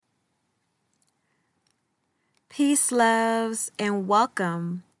Peace, loves, and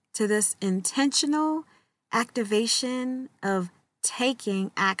welcome to this intentional activation of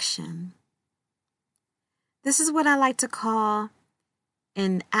taking action. This is what I like to call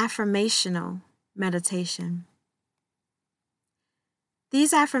an affirmational meditation.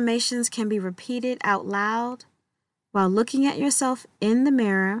 These affirmations can be repeated out loud while looking at yourself in the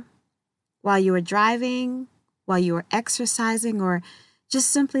mirror, while you are driving, while you are exercising, or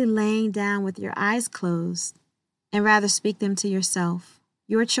just simply laying down with your eyes closed, and rather speak them to yourself.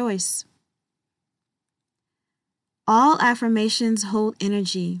 Your choice. All affirmations hold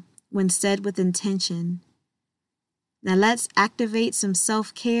energy when said with intention. Now let's activate some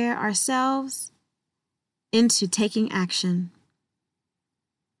self-care ourselves into taking action.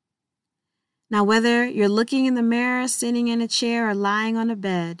 Now, whether you're looking in the mirror, sitting in a chair, or lying on a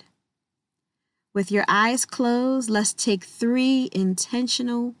bed, with your eyes closed, let's take 3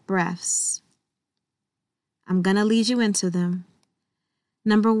 intentional breaths. I'm going to lead you into them.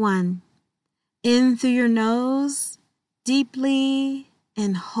 Number 1, in through your nose, deeply,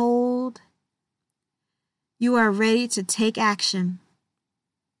 and hold. You are ready to take action.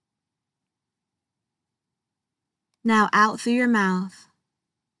 Now out through your mouth,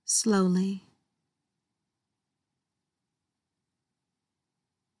 slowly.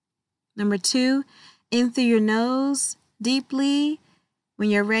 Number 2, in through your nose, deeply. When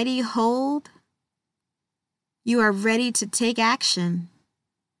you're ready, hold. You are ready to take action.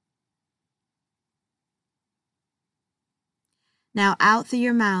 Now out through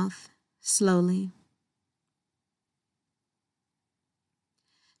your mouth, slowly.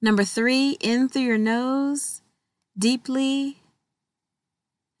 Number 3, in through your nose, deeply,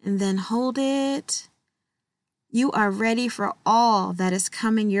 and then hold it. You are ready for all that is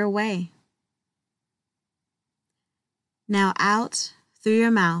coming your way. Now out through your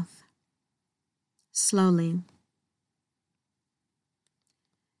mouth, slowly.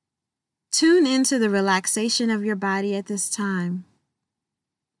 Tune into the relaxation of your body at this time.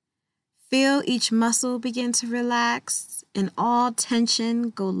 Feel each muscle begin to relax and all tension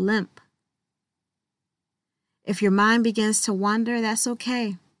go limp. If your mind begins to wander, that's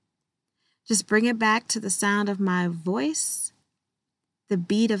okay. Just bring it back to the sound of my voice, the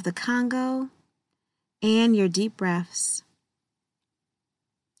beat of the Congo, and your deep breaths.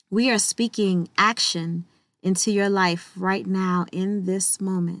 We are speaking action into your life right now in this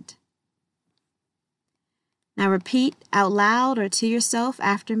moment. Now repeat out loud or to yourself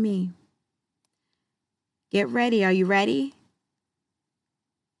after me. Get ready. Are you ready?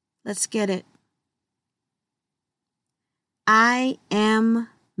 Let's get it. I am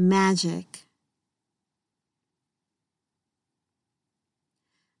magic.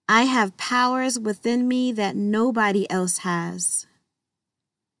 I have powers within me that nobody else has.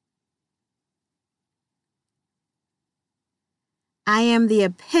 I am the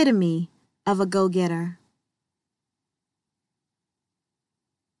epitome of a go-getter.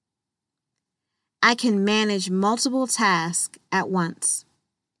 I can manage multiple tasks at once.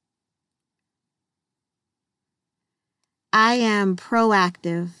 I am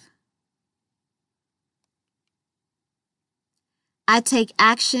proactive. I take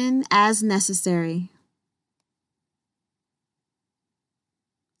action as necessary.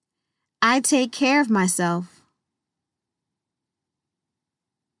 I take care of myself.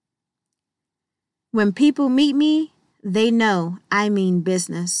 When people meet me, they know I mean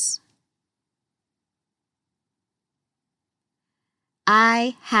business.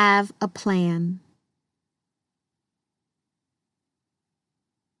 I have a plan.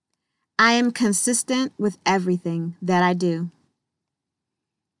 I am consistent with everything that I do.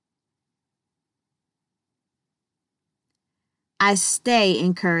 I stay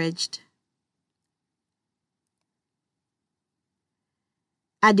encouraged.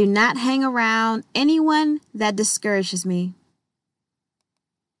 I do not hang around anyone that discourages me.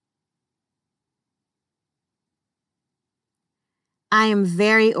 I am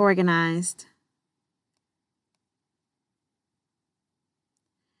very organized.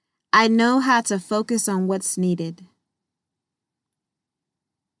 I know how to focus on what's needed.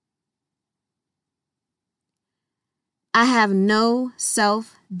 I have no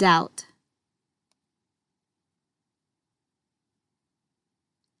self-doubt.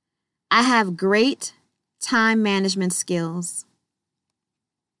 I have great time management skills.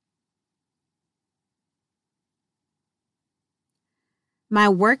 My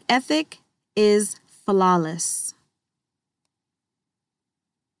work ethic is flawless.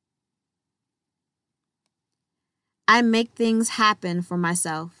 I make things happen for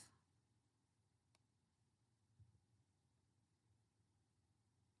myself.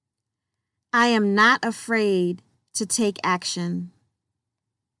 I am not afraid to take action.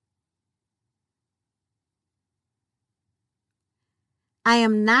 I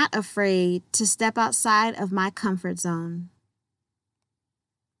am not afraid to step outside of my comfort zone.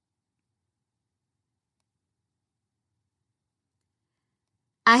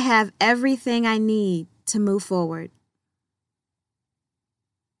 I have everything I need to move forward.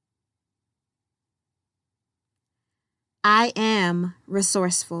 I am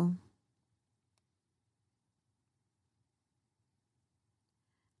resourceful.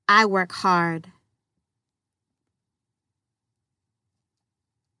 I work hard.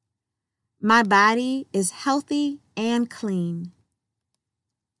 My body is healthy and clean.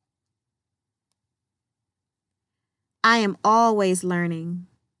 I am always learning.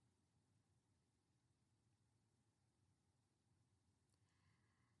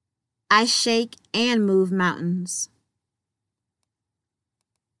 I shake and move mountains.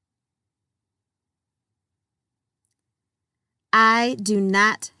 I do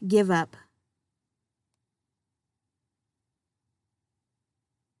not give up.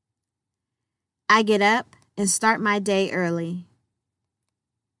 I get up and start my day early.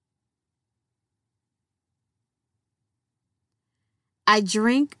 I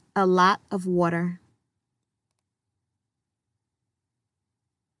drink a lot of water.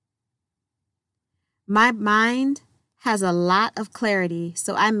 My mind has a lot of clarity,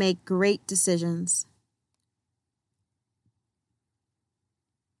 so I make great decisions.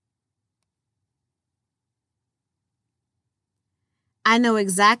 I know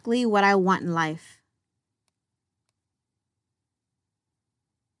exactly what I want in life.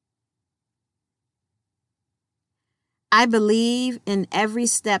 I believe in every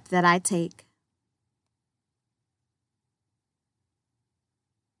step that I take.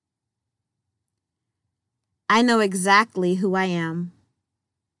 I know exactly who I am.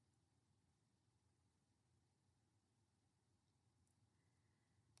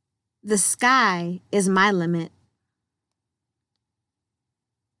 The sky is my limit.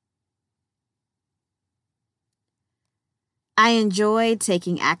 I enjoy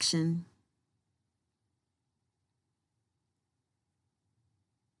taking action.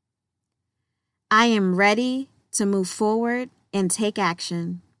 I am ready to move forward and take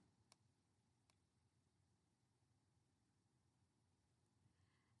action.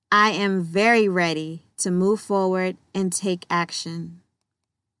 I am very ready to move forward and take action.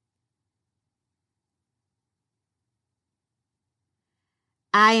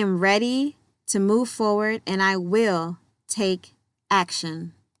 I am ready to move forward and I will take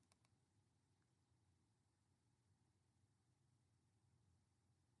action.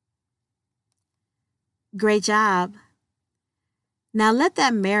 Great job. Now let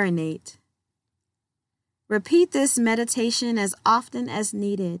that marinate. Repeat this meditation as often as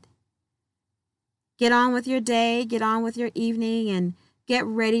needed. Get on with your day, get on with your evening, and get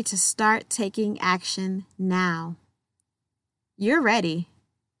ready to start taking action now. You're ready.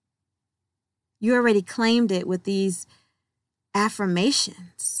 You already claimed it with these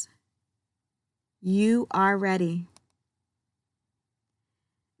affirmations. You are ready.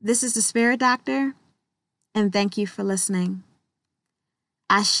 This is the Spirit Doctor, and thank you for listening.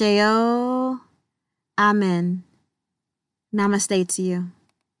 Asheo. Amen. Namaste to you.